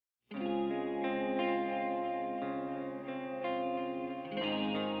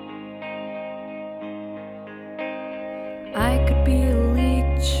could be a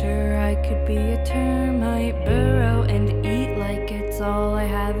leech, or I could be a termite, burrow and eat like it's all I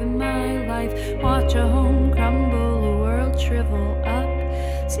have in my life. Watch a home crumble, a world shrivel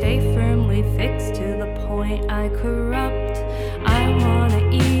up, stay firmly fixed to the point I corrupt. I wanna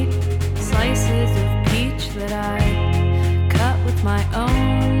eat slices of peach that I cut with my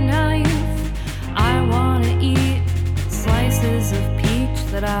own knife. I wanna eat slices of peach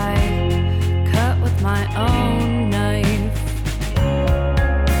that I cut with my own knife.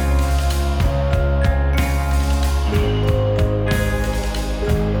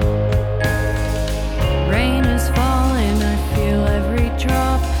 Rain is falling, I feel every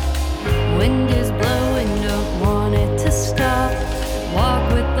drop. Wind is blowing, don't want it to stop. Walk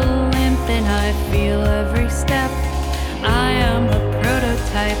with the limp and I feel every step. I am a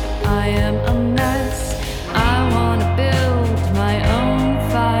prototype, I am a mess. I wanna build my own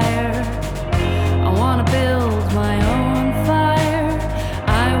fire. I wanna build my own fire.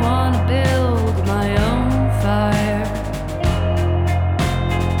 I wanna build my own fire.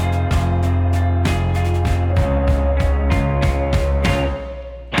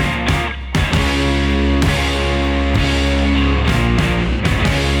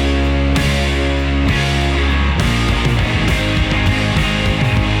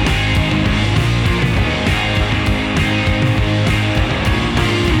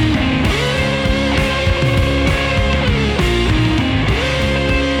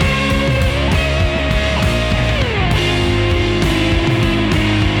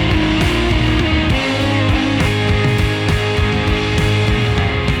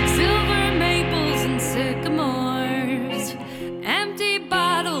 Silver maples and sycamores, empty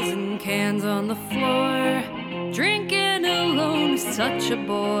bottles and cans on the floor. Drinking alone is such a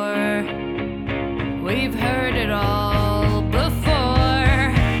bore. We've heard it all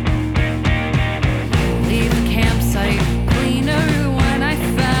before. Leave the campsite cleaner when I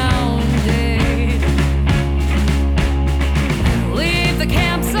found it. Leave the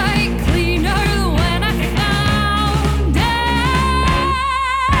campsite cleaner when I found it.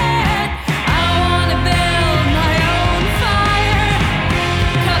 I wanna build my own fire,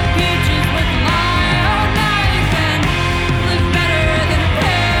 cut peaches with my own knife, and live better than a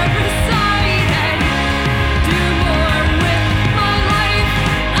parasite, and do more with my life.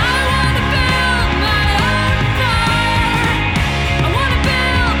 I wanna build my own fire. I wanna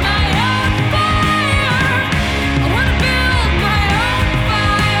build my own fire. I wanna build my own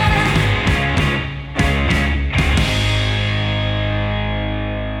fire.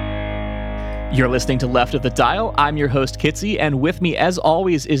 You're listening to Left of the Dial. I'm your host, Kitsy, and with me, as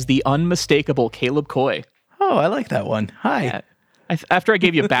always, is the unmistakable Caleb Coy. Oh, I like that one. Hi. Yeah. After I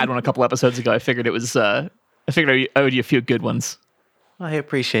gave you a bad one a couple episodes ago, I figured it was. I figured I owed you a few good ones. I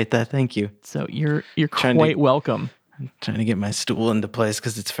appreciate that. Thank you. So you're Trying quite to- welcome. I'm trying to get my stool into place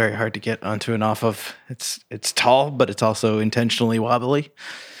because it's very hard to get onto and off of. It's tall, but it's also intentionally wobbly.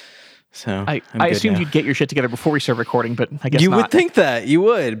 So I I'm good assumed now. you'd get your shit together before we start recording, but I guess You not. would think that you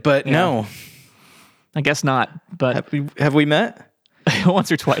would, but no. I guess not. But Have we met?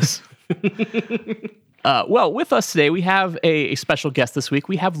 once or twice. Well, with us today, we have a special guest this week.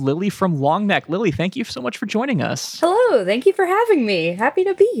 We have Lily from Longneck. Lily, thank you so much for joining us. Hello, thank you for having me. Happy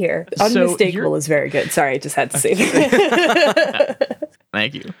to be here. So Unmistakable is very good. Sorry, I just had to say that.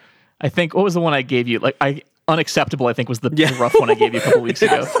 Thank you. I think, what was the one I gave you? Unacceptable, I think, was the rough one I gave you a couple weeks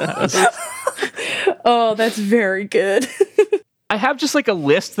ago. Oh, that's very good. I have just like a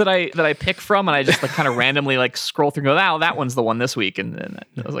list that I pick from, and I just like kind of randomly like scroll through and go, oh, that one's the one this week. And then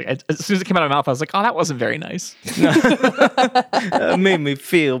I was like, as soon as it came out of my mouth, I was like, oh, that wasn't very nice. It made me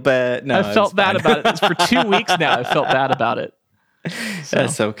feel bad. No, I felt it's bad fine. about it. For 2 weeks now, I felt bad about it. So,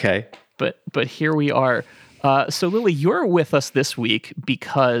 That's okay. but here we are. So Lily, you're with us this week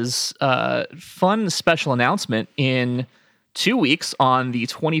because fun special announcement. In 2 weeks, on the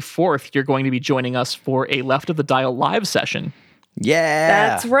 24th, you're going to be joining us for a Left of the Dial live session. Yeah.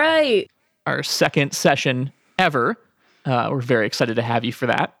 That's right. Our second session ever. We're very excited to have you for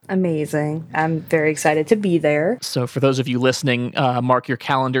that. Amazing. I'm very excited to be there. So for those of you listening, mark your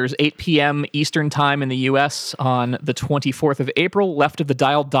calendars, 8 p.m. Eastern time in the U.S. on the 24th of April.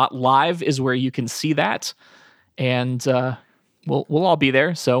 Leftofthedial.live is where you can see that. And we'll all be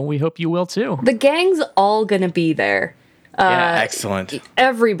there, so we hope you will too. The gang's all gonna be there. Yeah, excellent.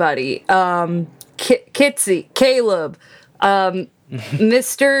 Everybody. Kitsy, Caleb,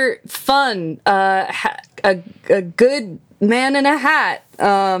 Mr. Fun, a good man in a hat,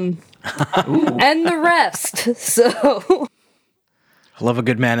 and the rest. So, I love a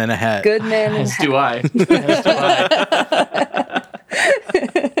good man in a hat. good man in a As hat. do I. As do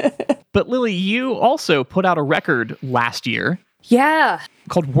I. But Lily, you also put out a record last year Yeah.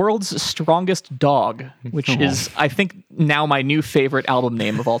 called World's Strongest Dog, which is, I think, now my new favorite album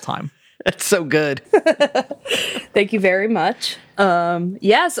name of all time. That's so good. Thank you very much.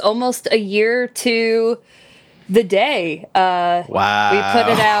 Yes, almost a year to the day. Wow. We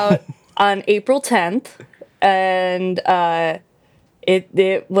put it out on April 10th, and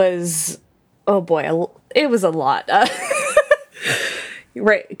it was, oh boy, it was a lot.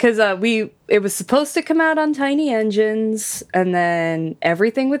 Right, because it was supposed to come out on Tiny Engines, and then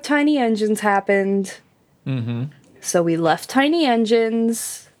everything with Tiny Engines happened. Mm-hmm. So we left Tiny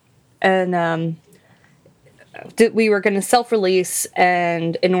Engines, and we were going to self-release,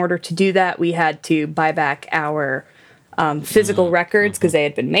 and in order to do that, we had to buy back our physical records because they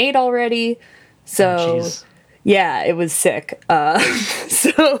had been made already. So, Jeez. yeah, it was sick.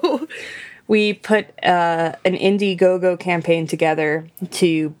 So we put an Indiegogo campaign together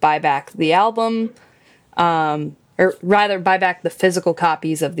to buy back the album, or rather buy back the physical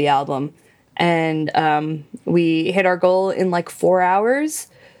copies of the album. And we hit our goal in like 4 hours.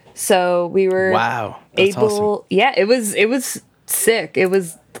 So we were Wow. That's able, awesome. yeah, it was sick. It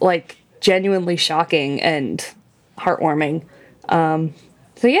was like genuinely shocking and heartwarming.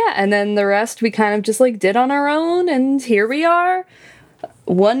 So yeah, and then the rest we kind of just like did on our own, and here we are,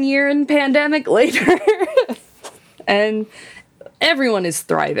 1 year in pandemic later, and everyone is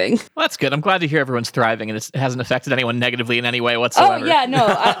thriving. Well, that's good. I'm glad to hear everyone's thriving and it hasn't affected anyone negatively in any way whatsoever. Oh yeah, no,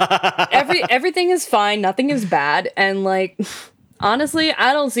 everything is fine, nothing is bad, and like honestly,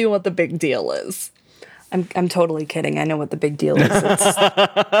 I don't see what the big deal is. I'm totally kidding. I know what the big deal is.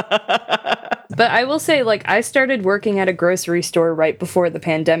 But I will say, like, I started working at a grocery store right before the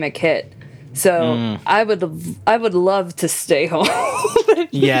pandemic hit. So I would love to stay home.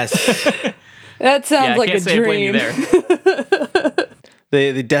 Yes. That sounds Yeah, I like can't a say I blame you dream.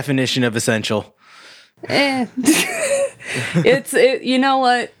 there. The definition of essential. You know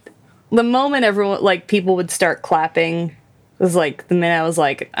what? The moment everyone, like, people would start clapping was like the minute I was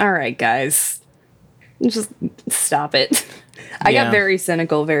like, all right, guys, just stop it. I got Yeah. very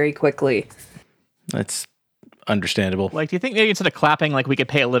cynical very quickly. That's understandable. Like, do you think maybe instead of clapping, like, we could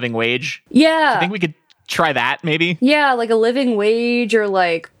pay a living wage? Yeah. I think we could try that, maybe? Yeah, like a living wage or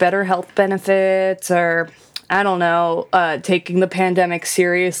like better health benefits or I don't know, taking the pandemic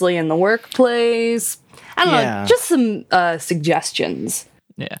seriously in the workplace. I don't Yeah. know, just some suggestions.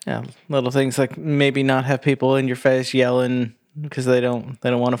 Yeah. Yeah, little things like maybe not have people in your face yelling because they don't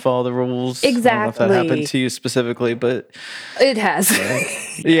want to follow the rules. I don't know if that Exactly. happened to you specifically, but It has.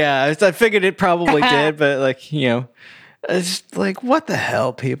 yeah, I figured it probably did. But like it's like what the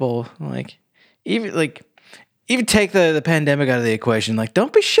hell, people even take the pandemic out of the equation. Like,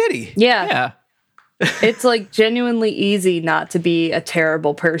 don't be shitty. Yeah. Yeah. It's like genuinely easy not to be a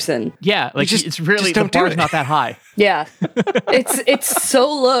terrible person. Yeah. Like, Just- it's really, just the don't do bar's it. not that high. Yeah. It's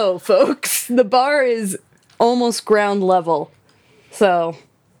so low, folks. The bar is almost ground level. So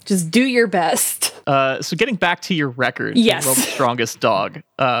just do your best. So getting back to your record, Yes. The World's Strongest Dog,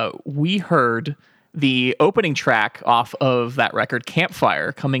 we heard the opening track off of that record,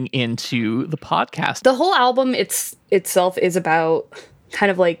 Campfire, coming into the podcast. The whole album itself is about kind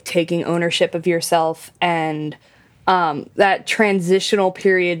of like taking ownership of yourself and that transitional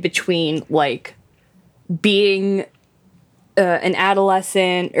period between like being an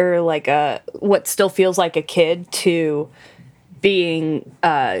adolescent or like what still feels like a kid to being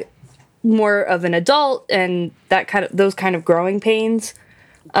more of an adult and those kind of growing pains.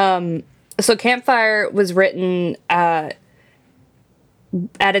 So Campfire was written at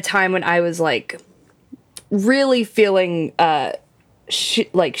a time when I was like really feeling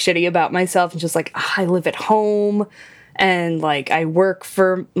shitty about myself and just like I live at home and like I work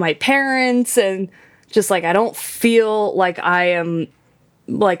for my parents and just like I don't feel like I am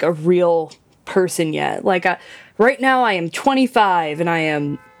like a real person yet. Like right now I am 25 and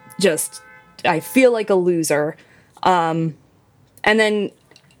I feel like a loser. And then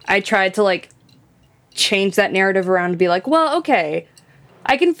I tried to like change that narrative around to be like, well, okay,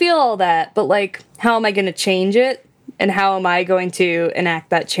 I can feel all that, but like, how am I going to change it? And how am I going to enact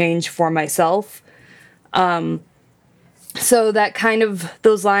that change for myself? So that kind of,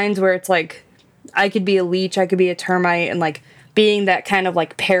 those lines where it's like, I could be a leech, I could be a termite, and like being that kind of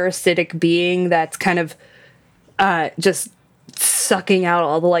like parasitic being that's kind of just sucking out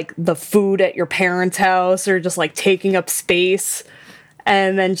all the like the food at your parents' house or just like taking up space.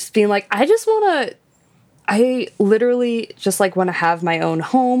 And then just being like, I literally just like want to have my own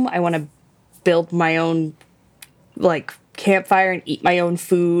home. I want to build my own like campfire and eat my own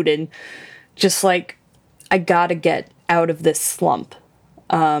food and just like, I gotta get out of this slump.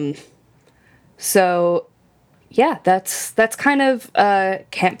 So yeah, that's kind of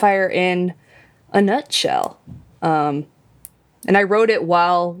Campfire in a nutshell. And I wrote it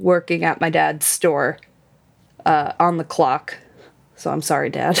while working at my dad's store on the clock. So I'm sorry,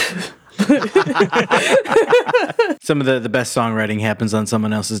 Dad. Some of the best songwriting happens on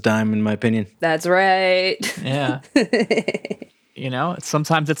someone else's dime, in my opinion. That's right. Yeah.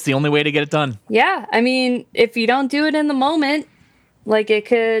 Sometimes it's the only way to get it done. Yeah, I mean, if you don't do it in the moment, like it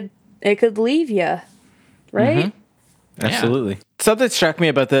could leave you, right? Absolutely. Something struck me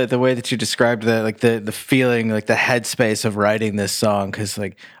about the way that you described the feeling, like the headspace of writing this song, because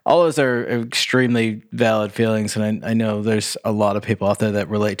like all those are extremely valid feelings, and I know there's a lot of people out there that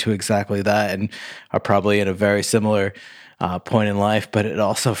relate to exactly that and are probably in a very similar point in life. But it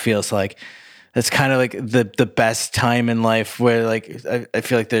also feels like it's kind of like the best time in life where like I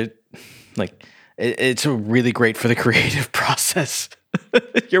feel like they're like it's really great for the creative process.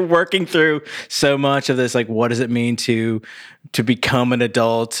 You're working through so much of this, like what does it mean to become an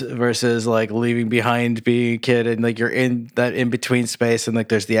adult versus like leaving behind being a kid, and like you're in that in between space, and like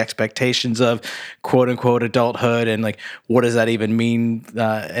there's the expectations of quote unquote adulthood, and like what does that even mean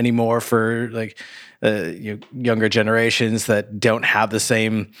anymore for like younger generations that don't have the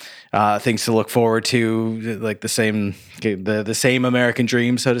same things to look forward to, like the same American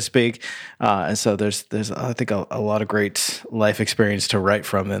dream, so to speak. And so there's I think a lot of great life experience to write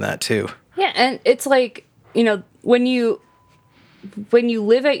from in that too. Yeah, and it's like, when you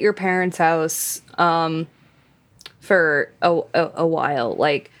live at your parents' house for a while,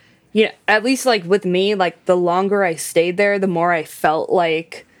 like, at least like with me, like the longer I stayed there, the more I felt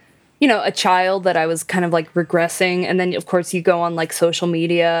like a child, that I was kind of like regressing. And then of course you go on like social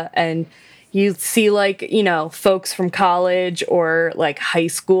media and you see like, folks from college or like high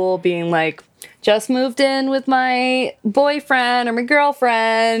school being like, just moved in with my boyfriend or my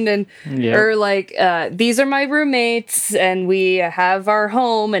girlfriend, and or like these are my roommates and we have our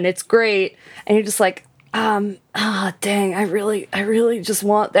home and it's great. And you're just like, dang, I really just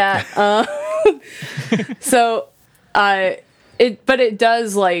want that. So it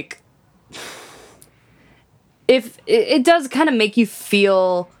does like, if it does kind of make you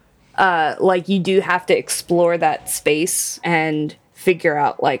feel like you do have to explore that space and figure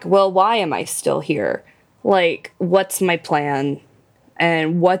out like, well, why am I still here? Like, what's my plan?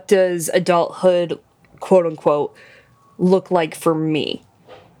 And what does adulthood, quote unquote, look like for me?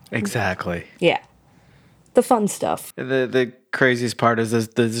 Exactly. Yeah. The fun stuff. The craziest part is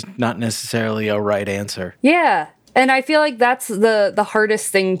there's not necessarily a right answer. Yeah. And I feel like that's the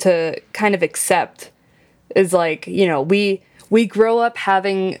hardest thing to kind of accept is like, we grow up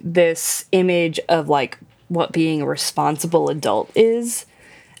having this image of like what being a responsible adult is.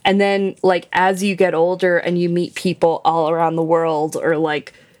 And then like as you get older and you meet people all around the world or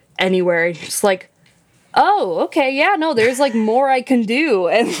like anywhere, you're just like, oh, okay, yeah, no, there's like more I can do.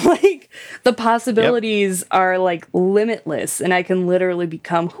 And like the possibilities are like limitless, and I can literally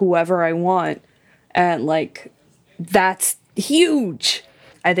become whoever I want. And like, that's huge.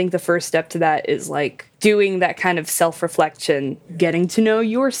 I think the first step to that is like doing that kind of self-reflection, getting to know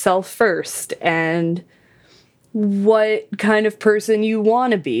yourself first and what kind of person you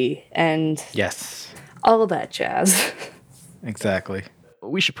want to be, and Yes. all of that jazz. Exactly.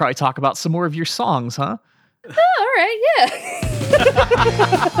 We should probably talk about some more of your songs, huh? All right, yeah.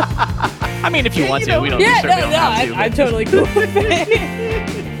 I mean, if you want to, we don't. Yeah, certainly don't have to, I'm but- totally cool with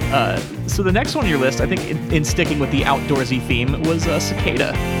it. So the next one on your list, I think, in sticking with the outdoorsy theme, was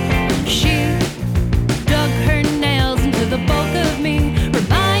Cicada. She dug her nails into the bulk of me,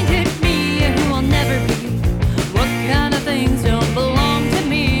 reminded me who I'll never be. What kind of things don't belong to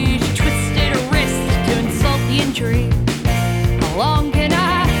me? She twisted her wrist to insult the injury. How long can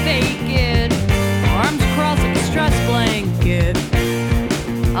I fake it? Arms crossed like a stress blanket.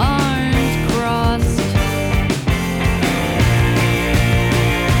 Arms crossed.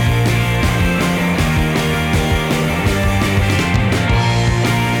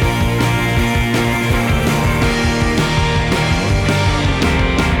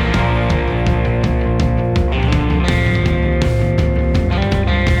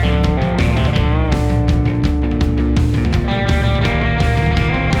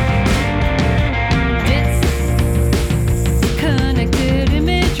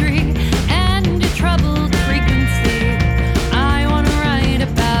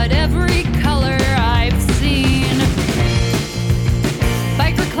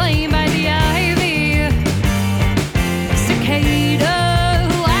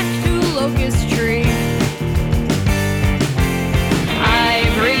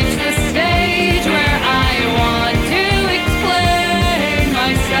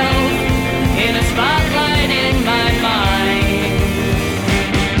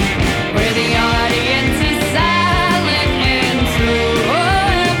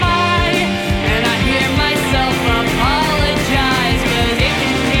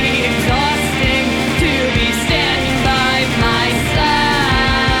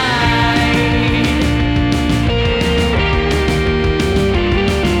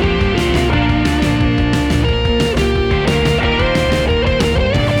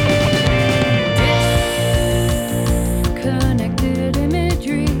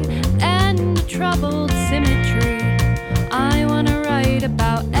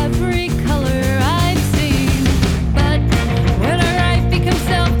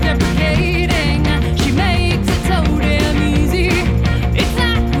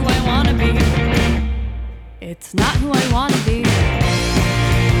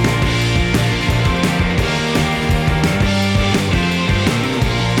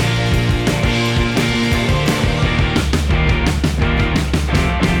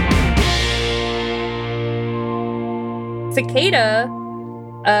 Cicada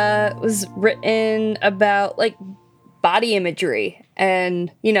was written about like body imagery, and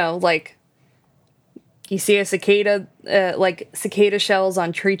like you see a cicada, like cicada shells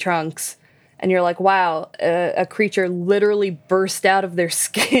on tree trunks, and you're like, wow, a creature literally burst out of their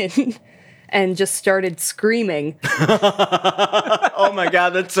skin and just started screaming. Oh my god,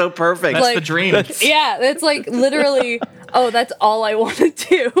 that's so perfect. That's Like, the dream. Yeah, it's like literally, oh, that's all I want to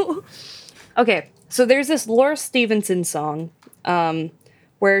do. Okay, so there's this Laura Stevenson song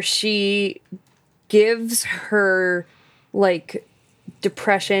where she gives her like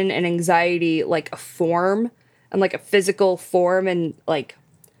depression and anxiety like a form and like a physical form, and like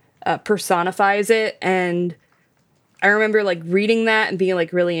personifies it. And I remember like reading that and being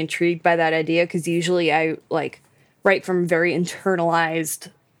like really intrigued by that idea, because usually I like write from very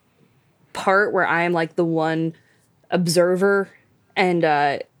internalized part where I am like the one observer.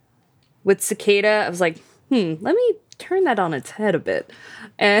 And with Cicada, I was like, let me turn that on its head a bit.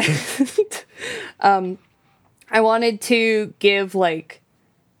 And I wanted to give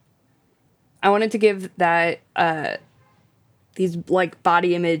that these like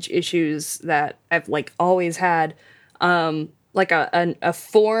body image issues that I've like always had like a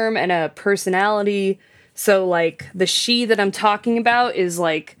form and a personality. So like the she that I'm talking about is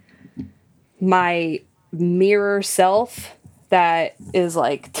like my mirror self that is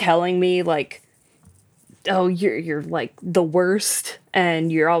like telling me like, oh, you're like the worst,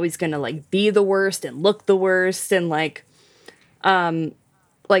 and you're always gonna like be the worst and look the worst, and like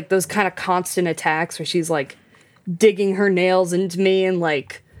those kind of constant attacks where she's like digging her nails into me and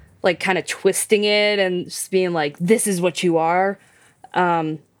like kind of twisting it and just being like, this is what you are.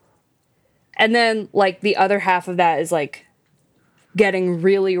 And then like the other half of that is like getting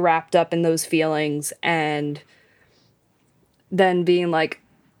really wrapped up in those feelings, and then being like,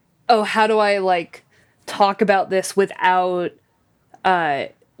 oh, how do I like talk about this without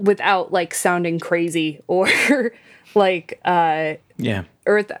like sounding crazy, or like Yeah.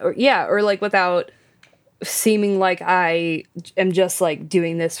 or like without seeming like I am just like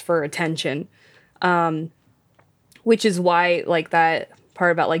doing this for attention. Which is why like that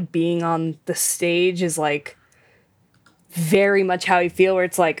part about like being on the stage is like very much how I feel, where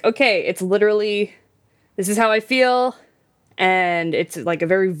it's like, okay, it's literally, this is how I feel, and it's like a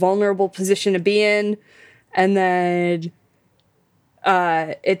very vulnerable position to be in. And then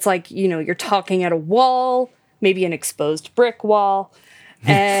it's like, you're talking at a wall, maybe an exposed brick wall,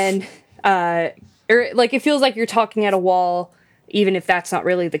 and or like it feels like you're talking at a wall, even if that's not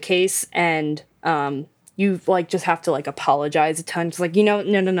really the case. And you like just have to like apologize a ton. It's like, no,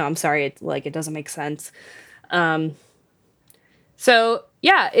 I'm sorry. It doesn't make sense. So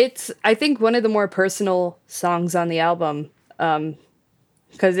yeah, it's, I think, one of the more personal songs on the album.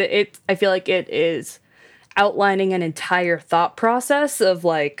 Because I feel like it is outlining an entire thought process of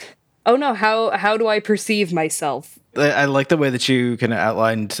like, oh no, how do I perceive myself? I like the way that you kind of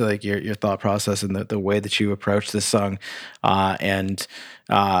outlined like your thought process and the way that you approach this song. And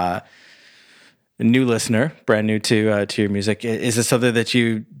a new listener, brand new to your music, is this something that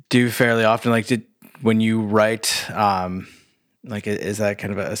you do fairly often? Like, when you write, like, is that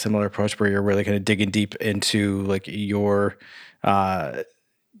kind of a similar approach where you're really kind of digging deep into like your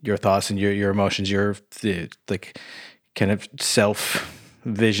thoughts and your emotions, like kind of self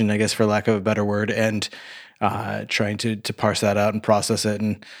vision, I guess, for lack of a better word, and trying to parse that out and process it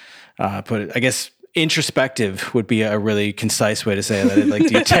and put it, I guess, introspective would be a really concise way to say that. Like,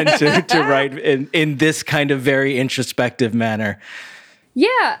 do you tend to write in this kind of very introspective manner?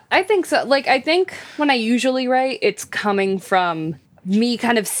 Yeah, I think so. Like, I think when I usually write, it's coming from me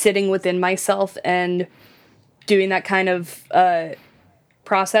kind of sitting within myself and doing that kind of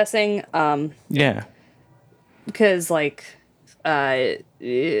processing. Yeah. Because like, I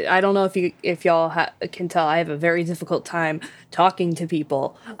don't know if y'all can tell, I have a very difficult time talking to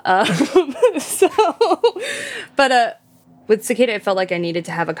people. But with Cicada, it felt like I needed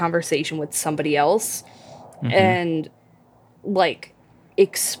to have a conversation with somebody else, and like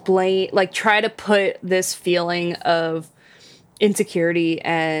explain, like try to put this feeling of insecurity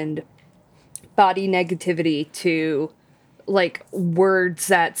and body negativity to like words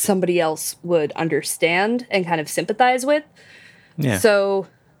that somebody else would understand and kind of sympathize with. Yeah. So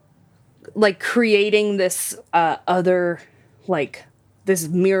like creating this other, like this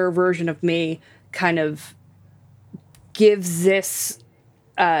mirror version of me kind of gives this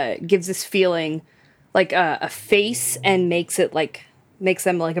feeling like a face, and makes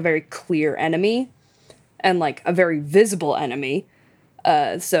them like a very clear enemy and like a very visible enemy.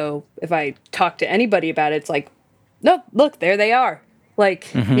 So if I talk to anybody about it, it's like, no, look, there they are.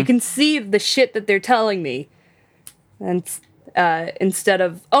 Like, you can see the shit that they're telling me. and instead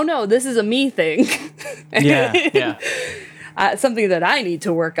of, oh no, this is a me thing. Yeah. Yeah. Something that I need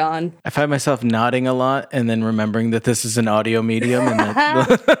to work on. I find myself nodding a lot and then remembering that this is an audio medium and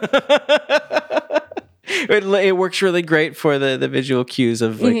that it works really great for the visual cues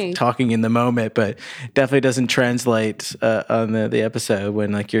of like talking in the moment, but definitely doesn't translate on the episode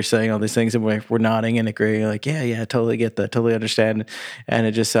when like you're saying all these things and we're nodding and agreeing like, yeah, totally get that, totally understand. And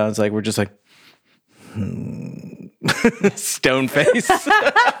it just sounds like we're just like, stone face. It's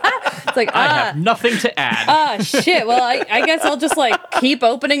like, I have nothing to add. shit. Well, I guess I'll just like keep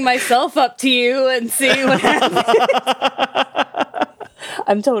opening myself up to you and see what happens.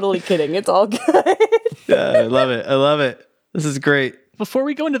 I'm totally kidding. It's all good. I love it. This is great. Before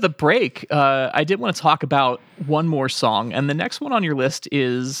we go into the break, I did want to talk about one more song, and the next one on your list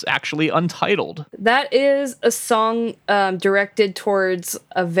is actually Untitled. That is a song directed towards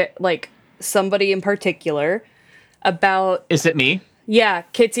somebody in particular about. Is it me? Yeah,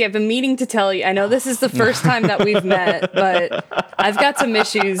 Kitsy, I've been meaning to tell you. I know this is the first time that we've met, but I've got some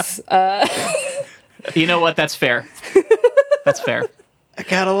issues. You know what? That's fair. That's fair. I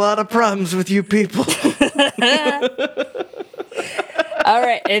got a lot of problems with you people. All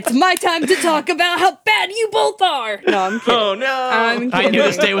right, it's my time to talk about how bad you both are. No, I'm kidding. Oh no. I'm I kidding. knew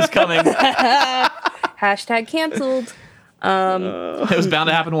this day was coming. Hashtag canceled. It was bound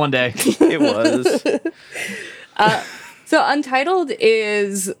to happen one day. It was. So Untitled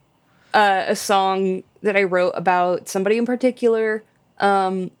is a song that I wrote about somebody in particular,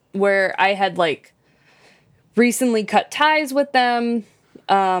 where I had like recently cut ties with them,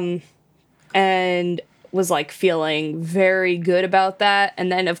 and was like feeling very good about that.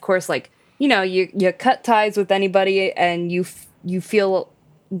 And then of course, like, you know, you cut ties with anybody and you feel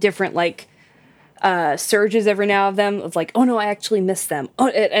different like surges every now and then of like, oh no, I actually miss them. Oh,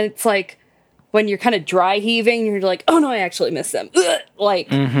 and it's like when you're kind of dry heaving, you're like, oh no, I actually miss them. Ugh! Like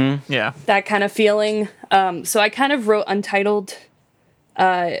Yeah. that kind of feeling. So I kind of wrote Untitled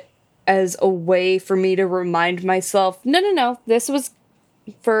as a way for me to remind myself, no, this was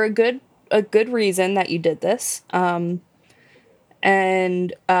for a good reason that you did this. And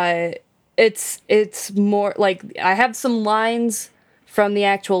it's more like I have some lines from the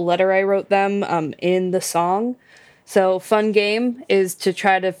actual letter I wrote them in the song. So fun game is to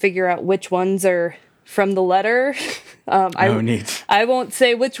try to figure out which ones are from the letter. Neat. I won't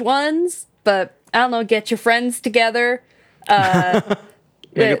say which ones, but I don't know, get your friends together. Make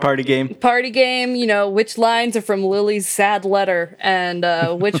a party game. Party game, you know, which lines are from Lily's sad letter and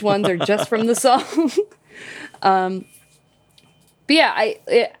which ones are just from the song. But yeah,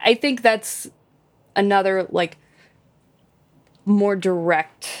 I think that's another like more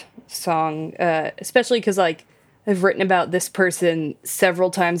direct song, especially because like I've written about this person several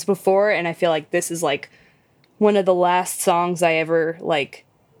times before, and I feel like this is like one of the last songs I ever like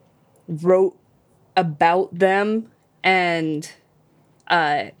wrote about them, and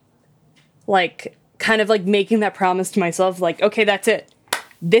like kind of like making that promise to myself, like, okay, that's it.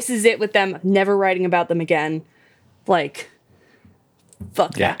 This is it with them. Never writing about them again. Like,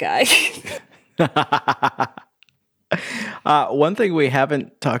 fuck that guy. One thing we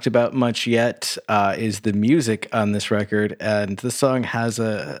haven't talked about much yet is the music on this record, and this song has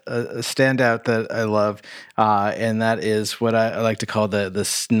a standout that I love, and that is what I like to call the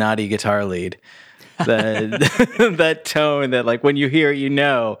snotty guitar lead. That tone that like when you hear it, you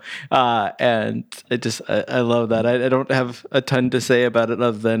know, and I love that. I don't have a ton to say about it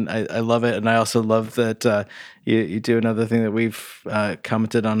other than I love it, and I also love that you do another thing that we've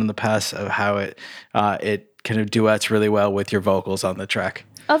commented on in the past of how it kind of duets really well with your vocals on the track.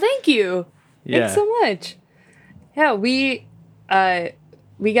 Oh, thank you. Yeah. Thanks so much. Yeah, we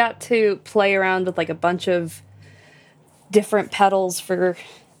got to play around with like a bunch of different pedals for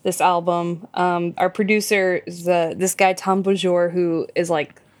this album. Our producer is this guy Tom Bonjour, who is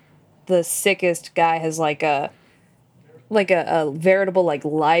like the sickest guy, has like a veritable like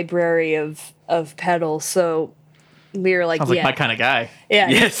library of pedals. So we were like, Sounds like my kind of guy. yeah,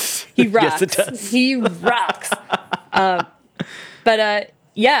 Yes. he rocks. Yes, it does. He rocks. But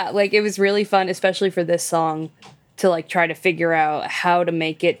yeah, like it was really fun, especially for this song, to like try to figure out how to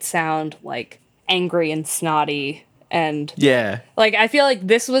make it sound like angry and snotty. And Yeah. like I feel like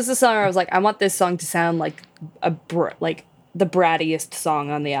this was the song where I was like, I want this song to sound like like the brattiest song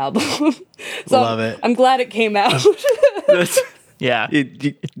on the album. So Love it. I'm glad it came out. Yeah. You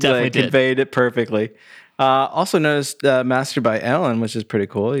definitely like, did. conveyed it perfectly. Also noticed mastered by Alan, which is pretty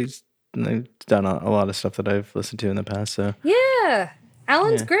cool. He's done a lot of stuff that I've listened to in the past. So Yeah,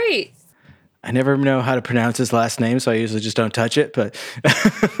 Alan's great. I never know how to pronounce his last name, so I usually just don't touch it. But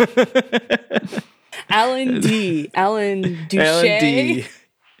Alan D. Alan Duche. Alan D.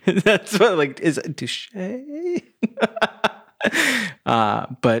 That's what like is it Duche?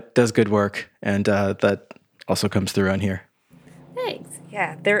 But does good work, and that also comes through on here. Thanks.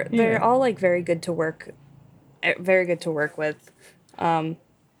 Yeah, they're all like very good to work with, and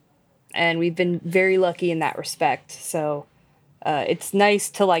we've been very lucky in that respect. So it's nice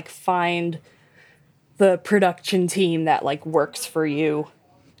to like find the production team that like works for you,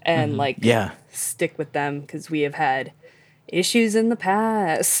 and like stick with them, because we have had issues in the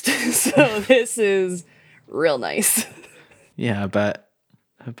past. So this is real nice. Yeah, I bet.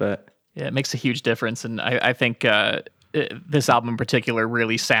 Yeah, it makes a huge difference, and I think this album in particular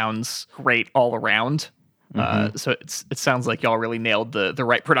really sounds great all around. So it sounds like y'all really nailed the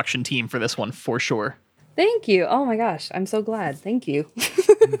right production team for this one for sure. Thank you. Oh my gosh, I'm so glad. Thank you.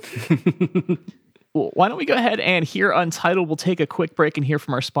 Well, why don't we go ahead and hear Untitled? We'll take a quick break and hear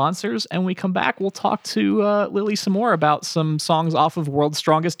from our sponsors, and when we come back, we'll talk to Lily some more about some songs off of World's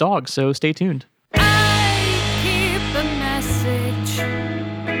Strongest Dog, so stay tuned. I keep a message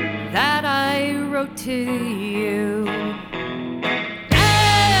that I wrote to you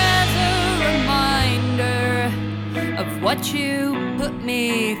as a reminder of what you put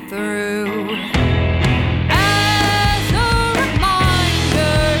me through. As a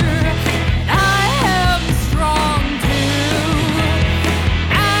reminder that I am strong too.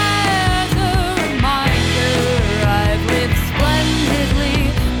 As a reminder, I've lived splendidly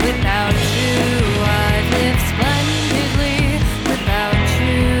without you. I've lived splendidly without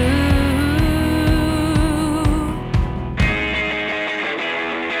you.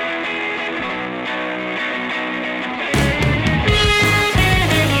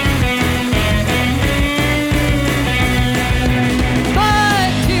 But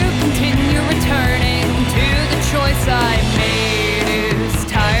to continue returning to the choice I made is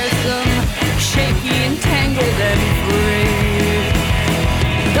tiresome, shaky, entangled, and free.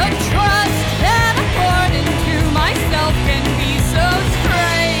 The trust that I poured into myself can be so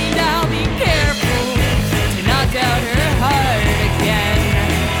strained. I'll be careful to not doubt her heart again.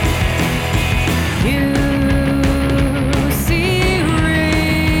 You see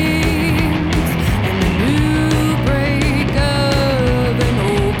rings and the new break of an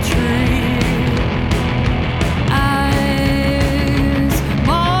old tree. Eyes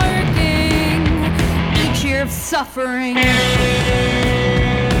marking each year of suffering.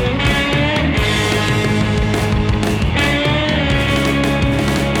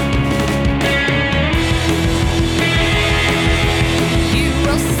 You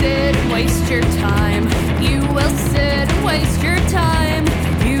will sit and waste your time. You will sit and waste your time.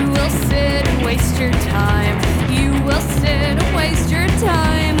 You will sit and waste your time. You will sit and waste your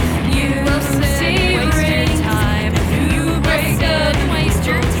time. You will sit and waste your time. You break up and waste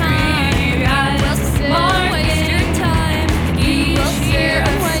your time. You will sit and waste your time. You will sit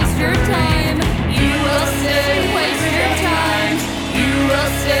and waste your time. You will sit and waste your time. You will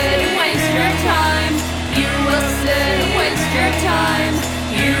sit and waste your time. You will sit and waste your time.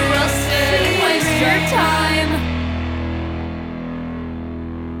 You will sit and waste your time.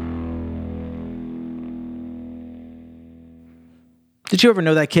 Did you ever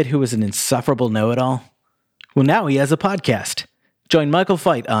know that kid who was an insufferable know-it-all? Well, now he has a podcast. Join Michael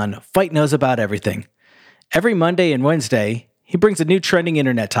Fight on Fight Knows About Everything. Every Monday and Wednesday, he brings a new trending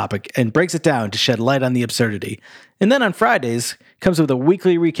internet topic and breaks it down to shed light on the absurdity. And then on Fridays, comes with a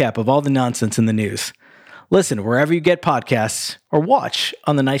weekly recap of all the nonsense in the news. Listen wherever you get podcasts, or watch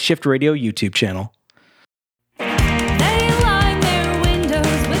on the Night Shift Radio YouTube channel. They line their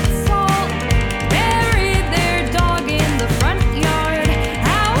windows with salt, buried their dog in the front yard.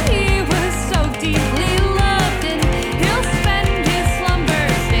 How he was so deeply loved, and he'll spend his slumber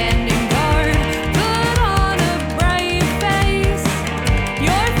standing guard. Put on a brave face,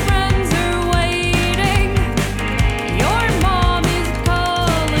 your friends are waiting. Your mom is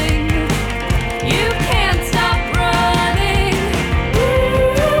calling, you can't stop running. Ooh.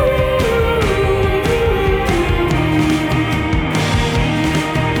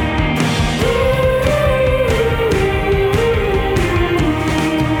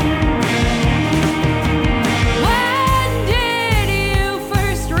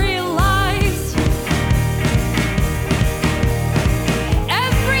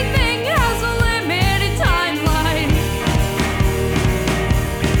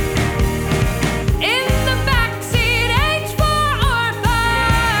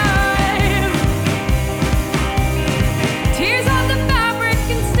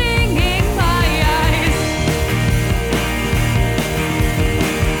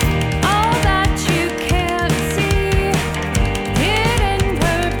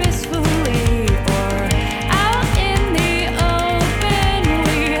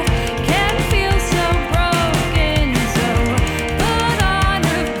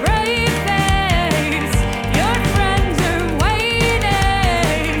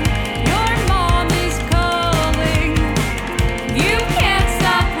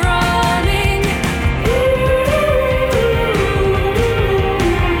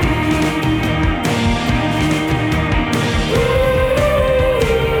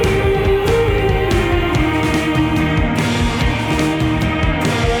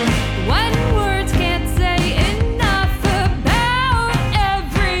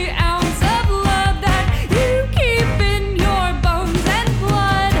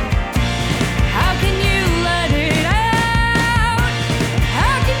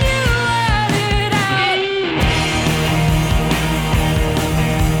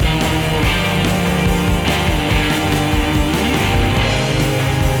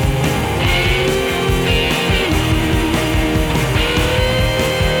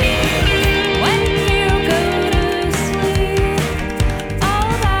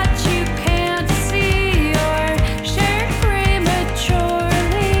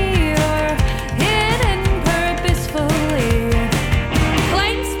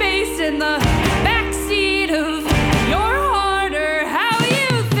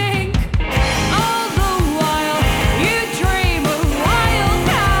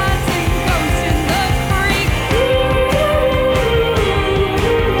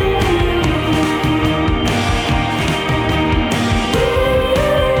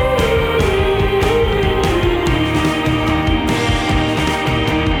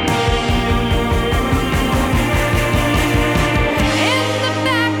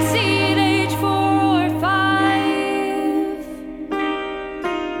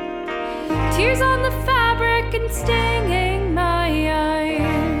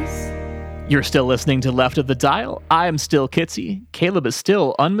 You're still listening to Left of the Dial. I am still Kitsy. Caleb is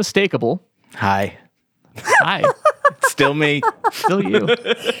still unmistakable. Hi. Hi, Still me. still you.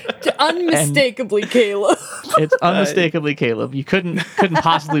 Unmistakably, Caleb. It's unmistakably Caleb. You couldn't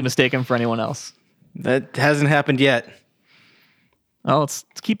possibly mistake him for anyone else. That hasn't happened yet. Well, let's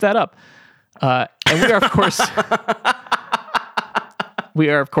keep that up. And we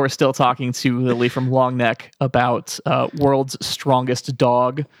are of course still talking to Lily from Longneck about World's Strongest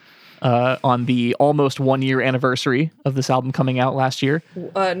Dog on the almost 1 year anniversary of this album coming out last year.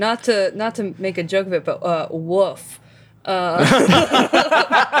 Not to make a joke of it, but woof.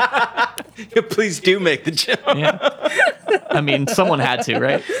 Please do make the joke. Yeah. I mean, someone had to,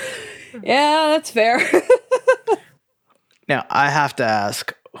 right? Yeah, that's fair. Now, I have to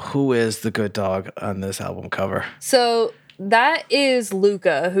ask, who is the good dog on this album cover? So that is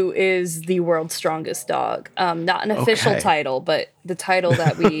Luca, who is the world's strongest dog. Not an official Okay. title, but the title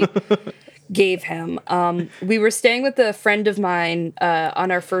that we gave him. We were staying with a friend of mine on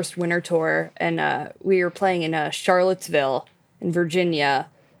our first winter tour, and we were playing in Charlottesville in Virginia.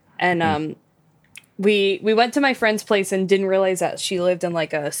 And we went to my friend's place and didn't realize that she lived in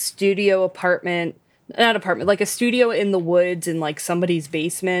like a studio apartment. Not apartment, like a studio in the woods in like somebody's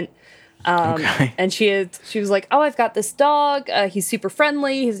basement. Okay. And she was like, "Oh, I've got this dog. He's super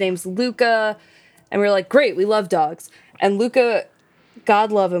friendly. His name's Luca." And we were like, "Great, we love dogs." And Luca,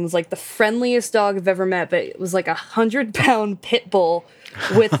 God love him, was like the friendliest dog I've ever met. But it was like 100-pound pit bull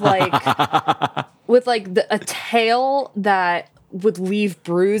with like a tail that would leave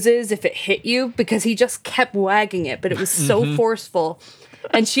bruises if it hit you because he just kept wagging it. But it was so forceful,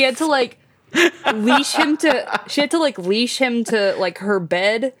 and she had to leash him to like her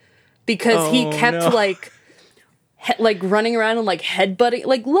bed because he kept no. like running around and like headbutting,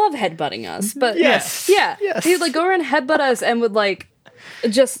 like love headbutting us, but Yes. yeah, Yes. he'd like go around and headbutt us and would like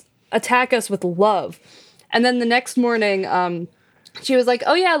just attack us with love. And then the next morning, she was like,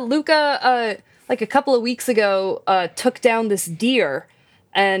 "Oh yeah, Luca, like a couple of weeks ago, took down this deer,"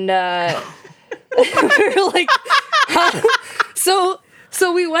 and we were like, huh?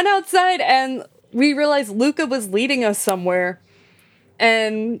 So we went outside and we realized Luca was leading us somewhere.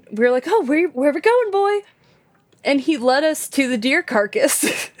 And we were like, "Oh, where we going, boy?" And he led us to the deer carcass.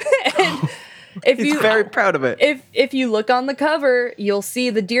 And if He's very proud of it. if you look on the cover, you'll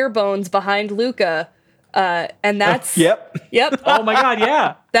see the deer bones behind Luca. And that's Yep. Yep. Oh my God,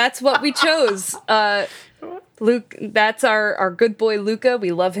 yeah. That's what we chose. Luke, that's our good boy Luca.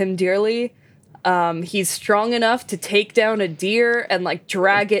 We love him dearly. He's strong enough to take down a deer and like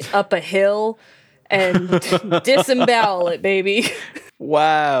drag it up a hill and disembowel it, baby.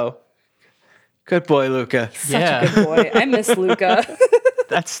 Wow. Good boy, Luca. Such Yeah. a good boy. I miss Luca.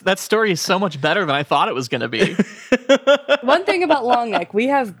 That story is so much better than I thought it was going to be. One thing about Longneck, we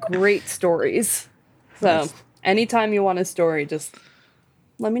have great stories. So anytime you want a story, just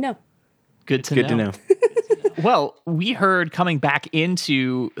let me know. Good to Good to know. Well, we heard coming back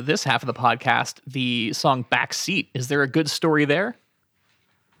into this half of the podcast the song Backseat. Is there a good story there?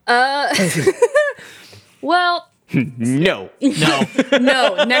 Well, No. No.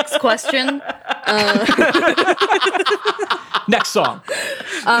 no. Next question. Next song.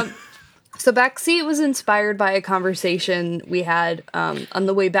 So Backseat was inspired by a conversation we had on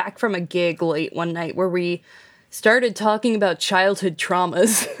the way back from a gig late one night where we started talking about childhood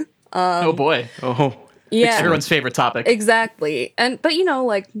traumas. Oh boy. Oh. Yeah, Everyone's favorite topic. exactly. But you know,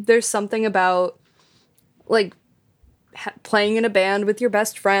 like there's something about like playing in a band with your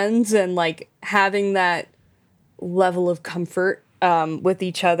best friends and like having that level of comfort with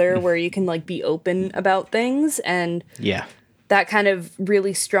each other where you can like be open about things, and Yeah. that kind of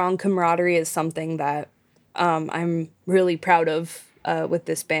really strong camaraderie is something that I'm really proud of with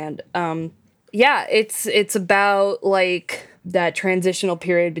this band. Yeah, it's about like that transitional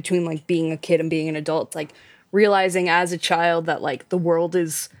period between like being a kid and being an adult. It's like realizing as a child that like the world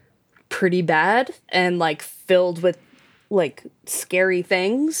is pretty bad and like filled with like scary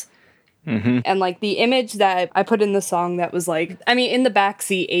things. And like the image that I put in the song that was like, I mean, in the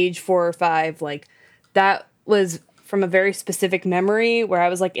backseat, age 4 or 5, like that was from a very specific memory where I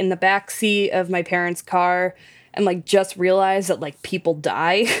was like in the backseat of my parents' car and like just realized that like people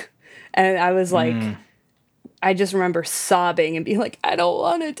die. And I was like, I just remember sobbing and being like, I don't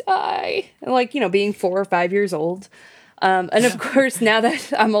want to die. And like, you know, being 4 or 5 years old. And of course, now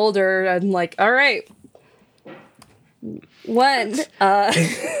that I'm older, I'm like, all right, when?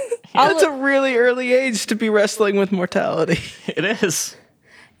 That's a really early age to be wrestling with mortality. It is.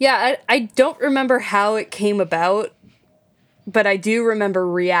 Yeah, I don't remember how it came about, but I do remember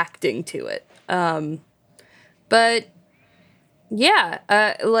reacting to it. But yeah,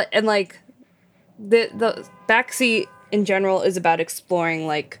 and like the backseat in general is about exploring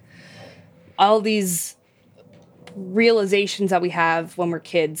like all these realizations that we have when we're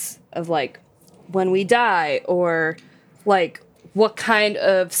kids of like when we die, or like what kind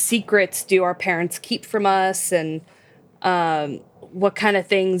of secrets do our parents keep from us, and what kind of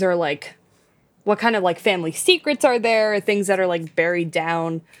things are like, what kind of like family secrets are there, things that are like buried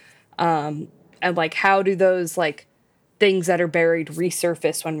down, and like how do those like things that are buried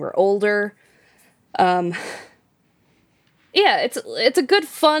resurface when we're older. Yeah, it's a good,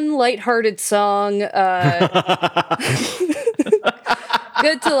 fun, lighthearted song.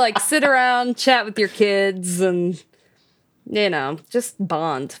 Good to like sit around, chat with your kids, and you know, just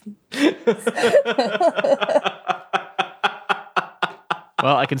bond.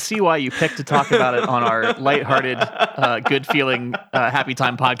 Well, I can see why you picked to talk about it on our lighthearted, good feeling, happy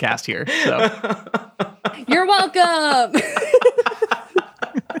time podcast here. So You're welcome.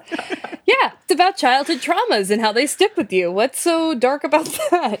 Yeah, it's about childhood traumas and how they stick with you. What's so dark about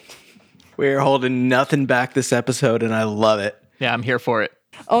that? We're holding nothing back this episode, and I love it. yeah, I'm here for it.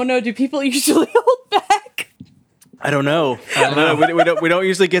 Oh no, do people usually hold back? I don't know. We don't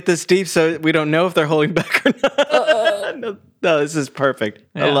usually get this deep, so we don't know if they're holding back or not. No, this is perfect.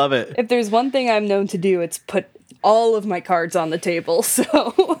 I Yeah. love it. If there's one thing I'm known to do, it's put all of my cards on the table,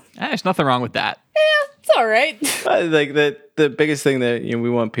 so There's nothing wrong with that. it's all right. I think that the biggest thing that we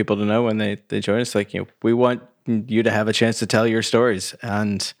want people to know when they join us, like we want you to have a chance to tell your stories,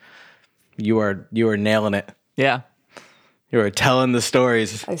 and you are nailing it. Yeah. You are telling the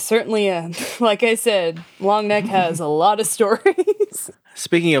stories. I certainly am. Like I said, Long Neck has a lot of stories.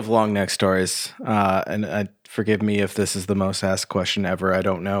 Speaking of long neck stories, and forgive me if this is the most asked question ever. I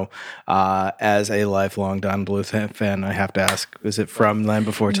don't know. As a lifelong Don Bluth fan, I have to ask: is it from Land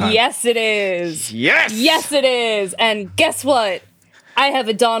Before Time? Yes, it is. Yes. Yes, it is. And guess what? I have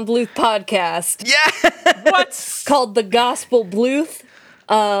a Don Bluth podcast Yeah. What? called The Gospel Bluth.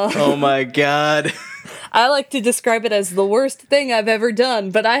 Oh my God. I like to describe it as the worst thing I've ever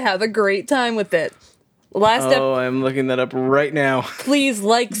done, but I have a great time with it. Oh, I'm looking that up right now. Please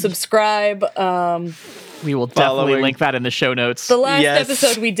like, subscribe. We will definitely Following. link that in the show notes. The last Yes.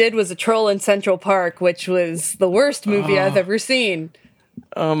 episode we did was a troll in Central Park, which was the worst movie I've ever seen.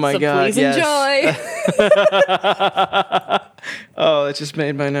 Oh my So God. please yes. enjoy. Oh, it just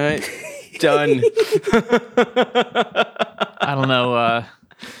made my night. Done. I don't know,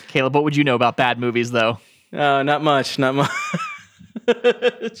 Caleb, what would you know about bad movies, though? Not much. Not much.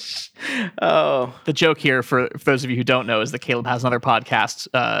 Oh, The joke here, for those of you who don't know, is that Caleb has another podcast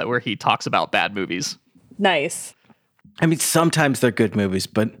where he talks about bad movies. Nice. I mean, sometimes they're good movies,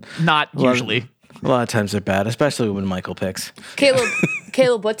 but Not usually. a lot of times they're bad, especially when Michael picks.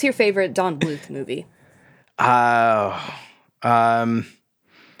 Caleb, what's your favorite Don Bluth movie?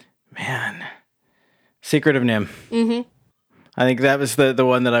 Man, Secret of Nim. Mm-hmm. I think that was the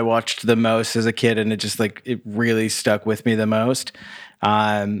one that I watched the most as a kid, and it just it really stuck with me the most.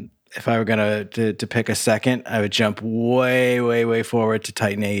 If I were gonna to pick a second, I would jump way forward to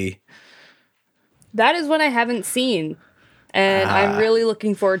Titan AE. That is one I haven't seen, and I'm really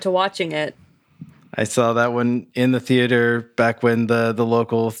looking forward to watching it. I saw that one in the theater back when the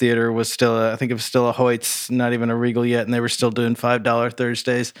local theater was still, I think it was still a Hoyt's, not even a Regal yet, and they were still doing $5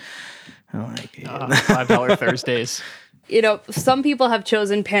 Thursdays. I'm like, $5 Thursdays. You know, some people have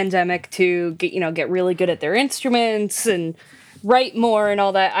chosen pandemic to get really good at their instruments and write more and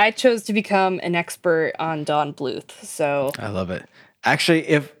all that. I chose to become an expert on Don Bluth. So I love it. Actually,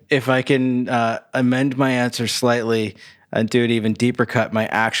 if I can amend my answer slightly and do an even deeper cut, my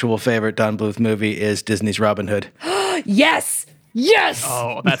actual favorite Don Bluth movie is Disney's Robin Hood. yes,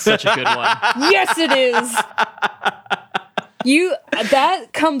 Oh, that's such a good one. yes, it is.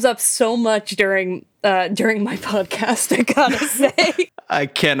 That comes up so much during my podcast. I gotta say. I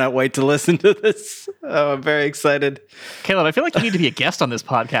cannot wait to listen to this. Oh, I'm very excited. Caleb, I feel like you need to be a guest on this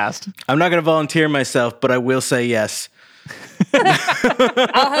podcast. I'm not going to volunteer myself, but I will say yes.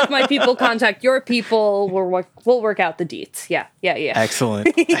 I'll have my people contact your people. We'll work out the deets. Yeah. Excellent.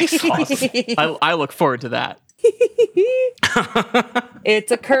 Awesome. I look forward to that.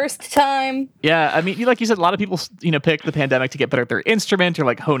 It's a cursed time. Yeah, I mean, like you said, a lot of people, pick the pandemic to get better at their instrument or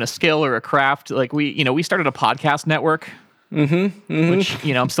like hone a skill or a craft. Like we started a podcast network, which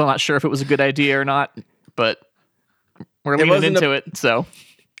I'm still not sure if it was a good idea or not, but we're leaning wasn't into it. So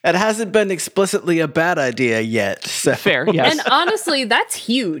It hasn't been explicitly a bad idea yet. So. fair, yes. And honestly, that's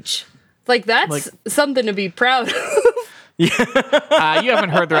huge. Like that's something to be proud of. You haven't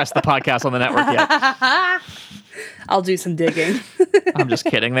heard the rest of the podcast on the network yet. I'll do some digging. I'm just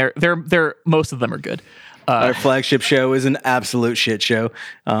kidding. They're most of them are good. Our flagship show is an absolute shit show,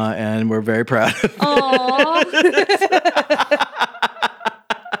 and we're very proud of it.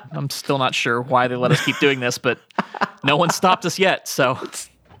 I'm still not sure why they let us keep doing this, but no one stopped us yet. So,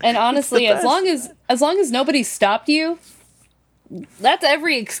 And honestly, as long as nobody stopped you, that's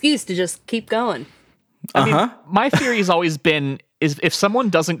every excuse to just keep going. my theory has always been is if someone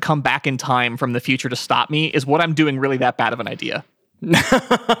doesn't come back in time from the future to stop me, is what I'm doing really that bad of an idea?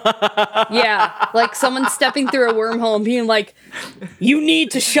 Yeah, like someone stepping through a wormhole and being like, "You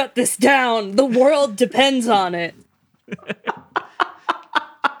need to shut this down. The world depends on it."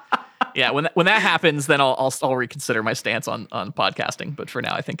 Yeah, when that happens, then I'll reconsider my stance on podcasting. But for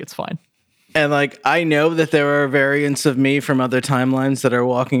now, I think it's fine. And like, I know that there are variants of me from other timelines that are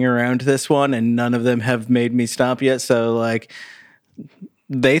walking around this one, and none of them have made me stop yet. So like,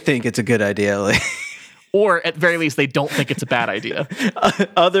 they think it's a good idea. Like, Or at the very least, they don't think it's a bad idea.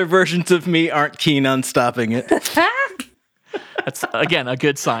 other versions of me aren't keen on stopping it. That's, again, a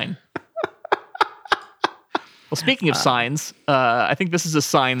good sign. Well, speaking of signs, I think this is a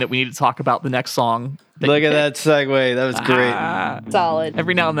sign that we need to talk about the next song. Look at that segue. That was great. Solid.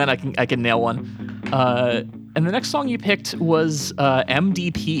 Every now and then I can nail one. And the next song you picked was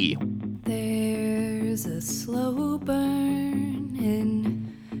MDP. There's a slow burn in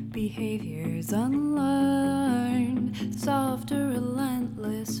behaviors unlearned, softer,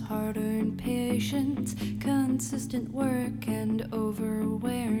 relentless, hard-earned patience, consistent work and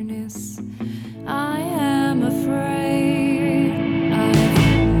over-awareness. I am afraid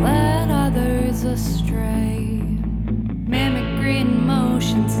I've led others astray. Mimicry in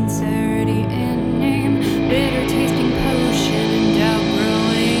motion, sincerity in name, bitter tasting potion and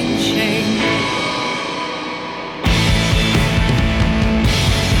outgrowing shame.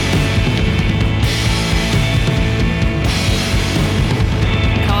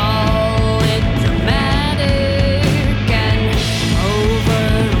 Call it dramatic and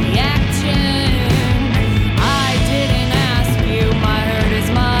overreaction. I didn't ask you, my hurt is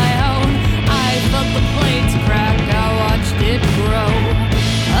my own. I felt the plates crack, I watched it grow.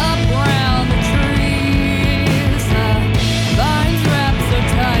 Up round the trees, the vines wrap so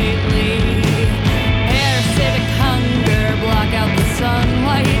tightly. Parasitic hunger, block out the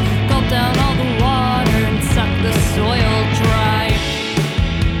sunlight, gulp down all the water and suck the soil dry.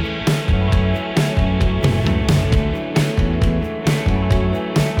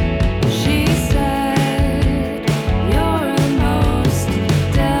 She said, "You're the most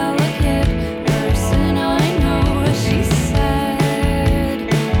delicate person I know." She said,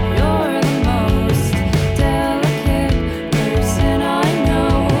 "You're the most delicate person I know."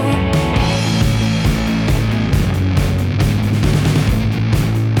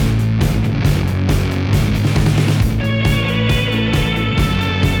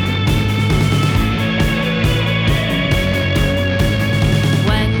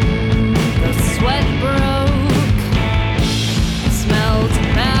 When the sweat broke, smelled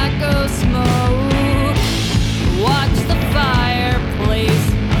tobacco smoke, watch the fireplace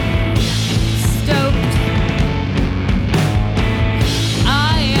stoked.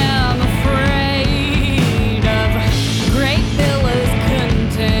 I am afraid of great villas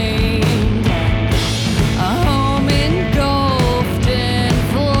contained, a home engulfed in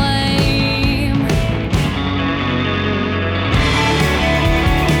flame.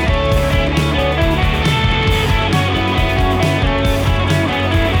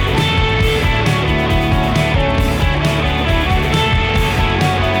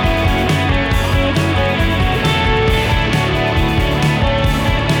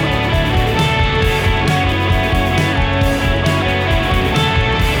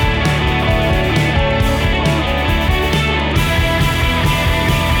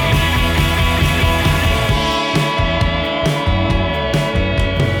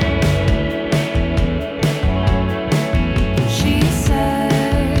 She said,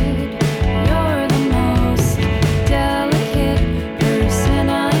 "You're the most delicate person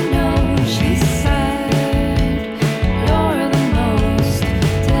I know." She said, "You're the most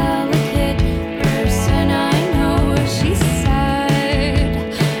delicate person I know." She said,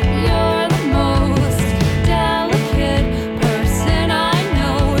 "You're the most delicate person I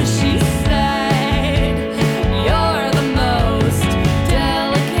know." She said, "You're the most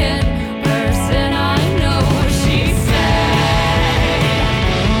delicate person I know." She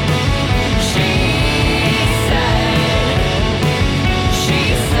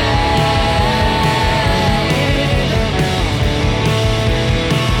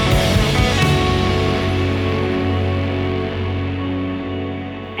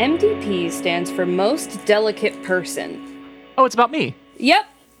MDP stands for Most Delicate Person. Oh, it's about me. Yep.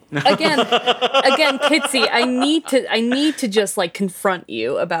 again, Kitsy, I need to just like confront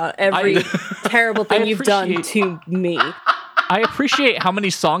you about every terrible thing you've done to me. I appreciate how many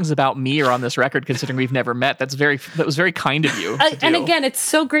songs about me are on this record, considering we've never met. That was very kind of you. And again, it's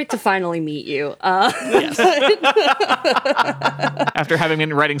so great to finally meet you. Yes. After having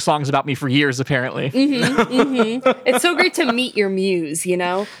been writing songs about me for years, apparently. It's so great to meet your muse, you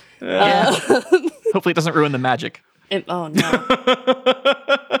know? Hopefully it doesn't ruin the magic. Oh,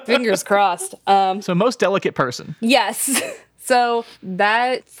 no. Fingers crossed. So most delicate person. Yes. So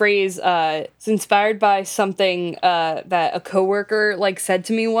that phrase is inspired by something that a coworker like said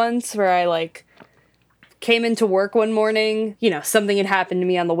to me once, where I like came into work one morning, you know, something had happened to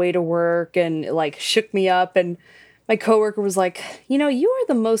me on the way to work and it, like shook me up, and my coworker was like, you know, you are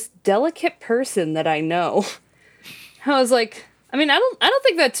the most delicate person that I know. I was like, I mean, I don't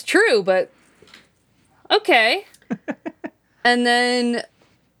think that's true, but okay. And then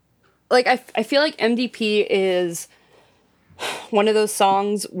like I feel like MDP is one of those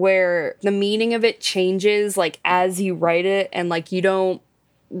songs where the meaning of it changes like as you write it, and like you don't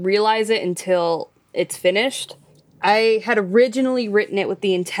realize it until it's finished. I had originally written it with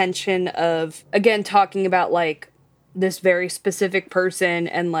the intention of, again, talking about like this very specific person,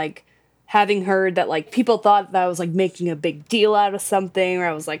 and like having heard that like people thought that I was like making a big deal out of something, or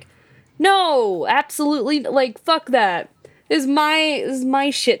I was like, no, absolutely, like fuck that. This is my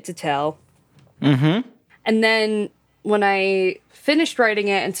shit to tell. And then when I finished writing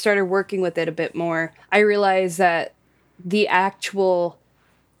it and started working with it a bit more, I realized that the actual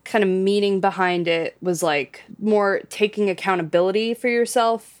kind of meaning behind it was like more taking accountability for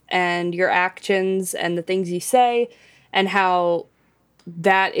yourself and your actions and the things you say, and how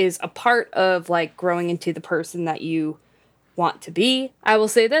that is a part of like growing into the person that you want to be. I will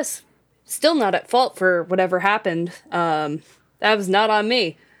say this, still not at fault for whatever happened. That was not on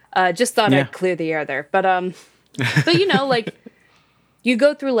me. Just thought I'd clear the air there. But you know, like, you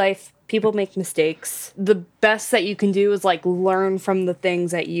go through life, people make mistakes. The best that you can do is like learn from the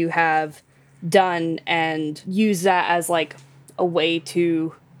things that you have done and use that as like a way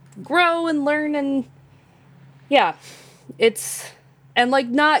to grow and learn. And yeah, and like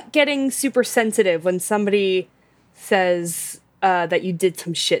not getting super sensitive when somebody says that you did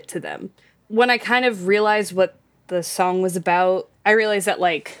some shit to them. When I kind of realized what the song was about, I realized that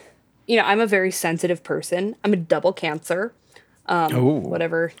like, you know, I'm a very sensitive person. I'm a double Cancer.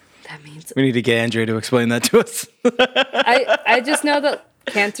 Whatever that means. We need to get Andrea to explain that to us. I just know that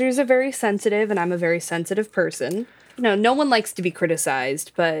Cancers are very sensitive, and I'm a very sensitive person. You know, no one likes to be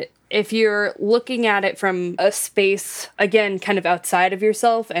criticized, but if you're looking at it from a space, again, kind of outside of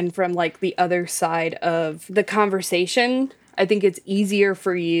yourself and from like the other side of the conversation, I think it's easier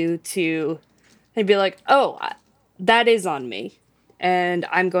for you to be like, oh, that is on me, and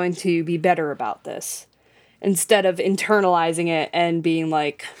I'm going to be better about this, instead of internalizing it and being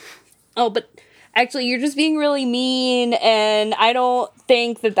like, oh, but actually you're just being really mean, and I don't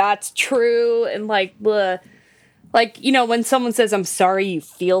think that that's true, and like, blah. Like, you know, when someone says, I'm sorry you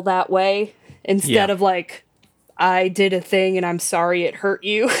feel that way, instead of like, I did a thing and I'm sorry it hurt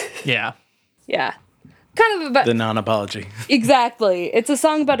you. Yeah. Yeah. Kind of about The non-apology. Exactly. It's a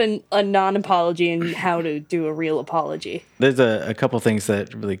song about a non-apology and how to do a real apology. There's a couple things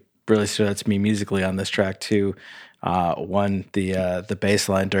that really stood out to me musically on this track too. One, the bass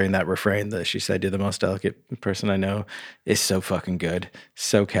line during that refrain that she said, "You're the most delicate person I know," is so fucking good,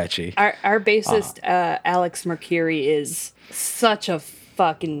 so catchy. Our bassist Alex Mercury is such a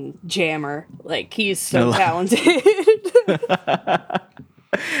fucking jammer. Like, he's so talented.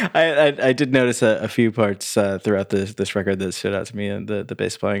 I did notice a few parts throughout this record that stood out to me, and the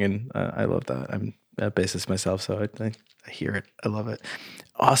bass playing, and I love that. I'm a bassist myself, so I hear it. I love it.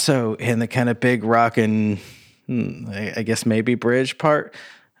 Also, in the kind of big rock and I guess maybe bridge part,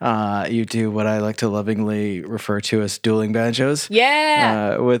 you do what I like to lovingly refer to as dueling banjos.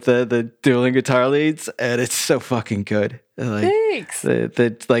 Yeah. With the dueling guitar leads, and it's so fucking good. Like, Thanks.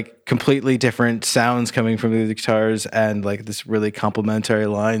 The like completely different sounds coming from the guitars, and like this really complementary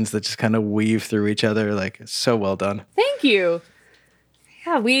lines that just kind of weave through each other. Like, it's so well done. Thank you.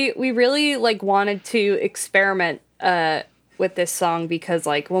 Yeah, we really like wanted to experiment with this song, because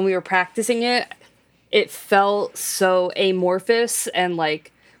like when we were practicing it, it felt so amorphous, and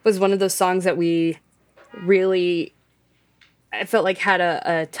like was one of those songs that we really, I felt like had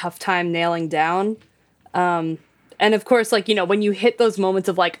a tough time nailing down. And of course, like, you know, when you hit those moments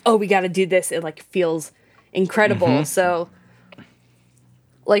of like, oh, we got to do this, it like feels incredible. Mm-hmm. So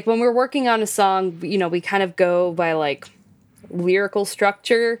like when we're working on a song, you know, we kind of go by like lyrical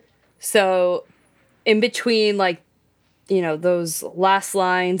structure. So in between like, those last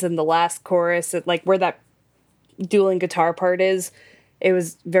lines and the last chorus, like where that dueling guitar part is, it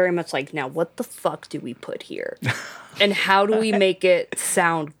was very much like, now what the fuck do we put here? And how do we make it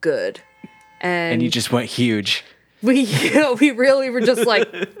sound good? And you just went huge. We really were just like,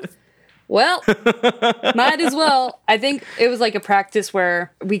 well, might as well. I think it was like a practice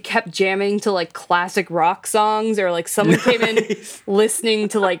where we kept jamming to like classic rock songs, or like someone came in listening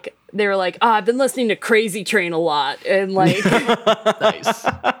to like, they were like, I've been listening to Crazy Train a lot. And like, Nice.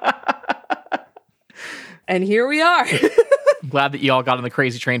 and here we are. I'm glad that you all got on the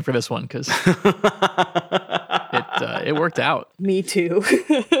crazy train for this one, because it worked out. Me too.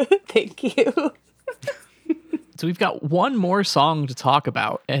 Thank you. So we've got one more song to talk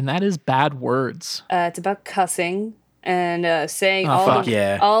about, and that is Bad Words. It's about cussing and saying fuck.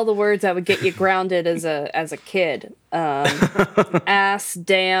 all the words that would get you grounded as a kid. Ass,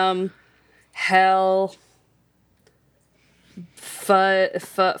 damn, hell,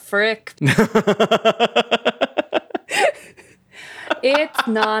 frick. It's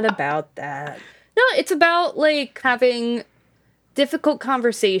not about that. No, it's about like having difficult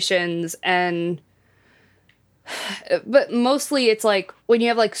conversations, but mostly it's like when you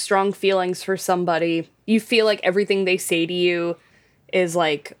have like strong feelings for somebody, you feel like everything they say to you is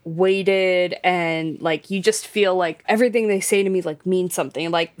like weighted, and like you just feel like everything they say to me like means something.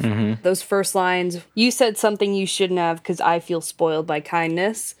 Like those first lines, you said something you shouldn't have because I feel spoiled by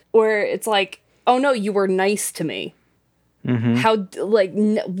kindness, where it's like, oh no, you were nice to me. How like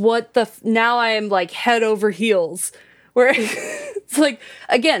what the now I am like head over heels, where it's like,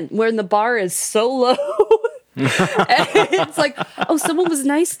 again, when the bar is so low. And it's like, oh, someone was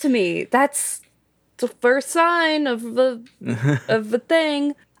nice to me. That's the first sign of a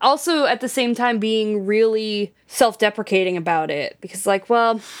thing. Also, at the same time, being really self-deprecating about it, because like,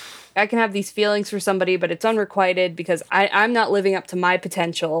 well, I can have these feelings for somebody, but it's unrequited because I'm not living up to my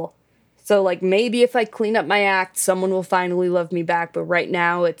potential. So like, maybe if I clean up my act, someone will finally love me back. But right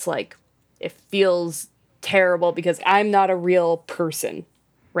now, it's like, it feels terrible because I'm not a real person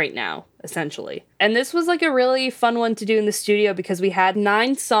right now, essentially. And this was like a really fun one to do in the studio because we had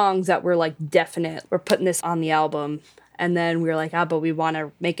 9 songs that were like definite. We're putting this on the album. And then we were like, but we want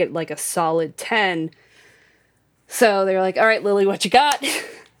to make it like a solid 10. So they were like, all right, Lily, what you got?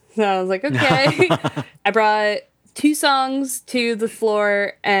 So I was like, okay. I brought 2 songs to the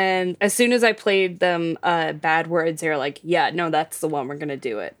floor, and as soon as I played them Bad Words, they were like, yeah, no, that's the one, we're gonna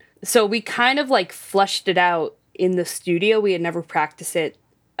do it. So we kind of like fleshed it out in the studio. We had never practiced it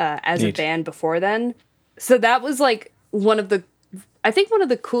as a band before then. So that was like one of the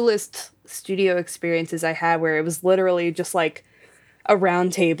coolest studio experiences I had, where it was literally just like a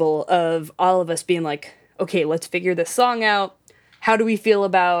round table of all of us being like, okay, let's figure this song out. How do we feel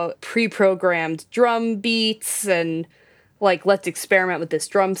about pre-programmed drum beats, and like, let's experiment with this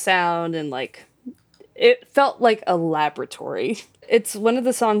drum sound. And like, it felt like a laboratory. It's one of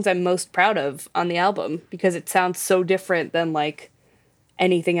the songs I'm most proud of on the album because it sounds so different than like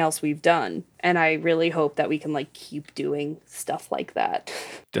anything else we've done. And I really hope that we can like keep doing stuff like that.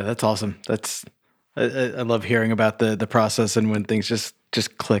 Yeah, that's awesome. I love hearing about the process and when things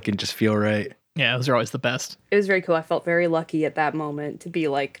just click and just feel right. Yeah, those are always the best. It was very cool. I felt very lucky at that moment to be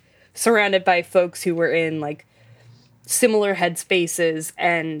like surrounded by folks who were in like similar headspaces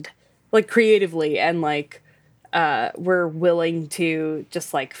and like creatively, and like were willing to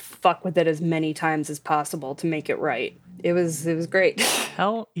just like fuck with it as many times as possible to make it right. It was great.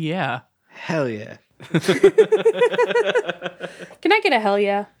 Hell yeah. Hell yeah. Can I get a hell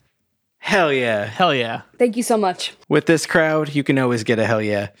yeah? Hell yeah. Hell yeah. Thank you so much. With this crowd, you can always get a hell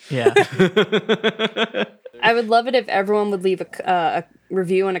yeah. Yeah. I would love it if everyone would leave a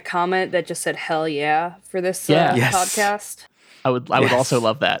review and a comment that just said hell yeah for this Yes. podcast. I would also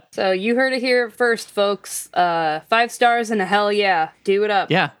love that. So you heard it here first, folks. 5 stars and a hell yeah. Do it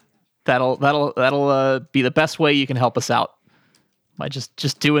up. Yeah. That'll be the best way you can help us out by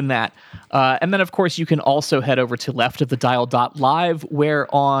just doing that. And then, of course, you can also head over to leftofthedial.live,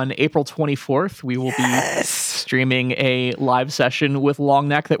 where on April 24th, we will be streaming a live session with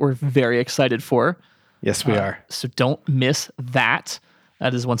Longneck that we're very excited for. Yes, we are. So don't miss that.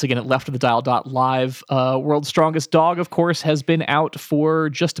 That is, once again, at leftofthedial.live. World's Strongest Dog, of course, has been out for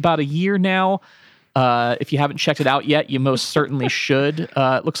just about a year now. If you haven't checked it out yet, you most certainly should.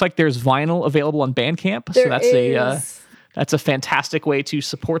 It looks like there's vinyl available on Bandcamp, so that's a fantastic way to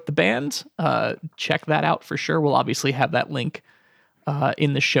support the band. Check that out for sure. We'll obviously have that link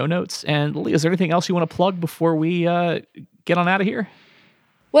in the show notes. And Lily, is there anything else you want to plug before we get on out of here?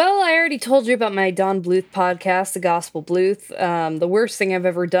 Well, I already told you about my Don Bluth podcast, The Gospel Bluth. The worst thing I've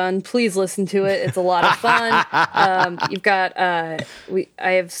ever done. Please listen to it. It's a lot of fun. You've got I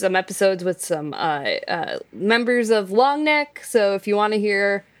have some episodes with some members of Long Neck. So if you want to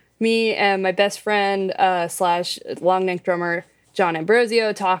hear me and my best friend slash Long Neck drummer John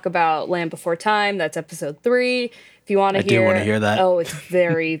Ambrosio talk about Land Before Time, that's episode 3. If you want to hear, do want to hear that. Oh, it's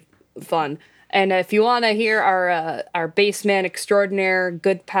very fun. And if you want to hear our bass man extraordinaire,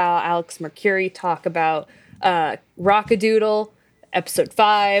 good pal Alex Mercuri talk about Rockadoodle, episode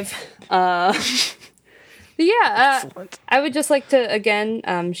 5. But yeah, I would just like to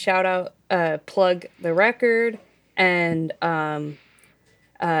again shout out, plug the record, and I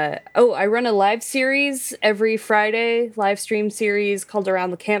run a live series every Friday, live stream series called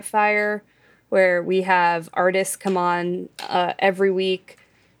Around the Campfire, where we have artists come on every week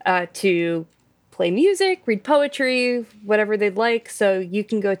to play music, read poetry, whatever they'd like. So you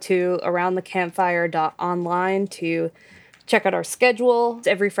can go to aroundthecampfire.online to check out our schedule. It's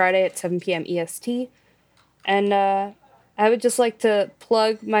every Friday at 7 p.m. EST. And I would just like to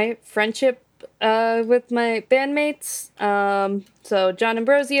plug my friendship with my bandmates. So John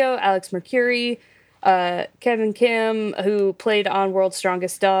Ambrosio, Alex Mercuri, Kevin Kim, who played on World's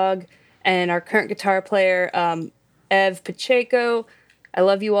Strongest Dog, and our current guitar player, Ev Pacheco. I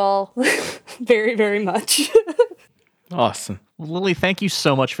love you all very, very much. Awesome. Lily, thank you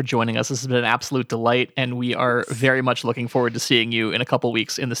so much for joining us. This has been an absolute delight, and we are very much looking forward to seeing you in a couple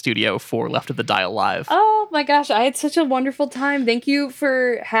weeks in the studio for Left of the Dial Live. Oh my gosh, I had such a wonderful time. Thank you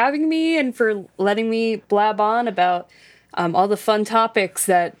for having me and for letting me blab on about all the fun topics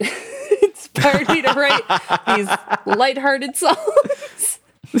that inspired me to write these lighthearted songs.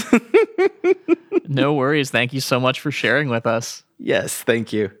 No worries. Thank you so much for sharing with us. Yes,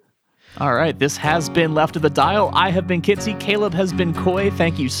 thank you. All right, this has been Left of the Dial. I have been Kitsy. Caleb has been Coy.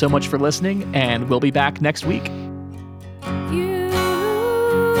 Thank you so much for listening, and we'll be back next week.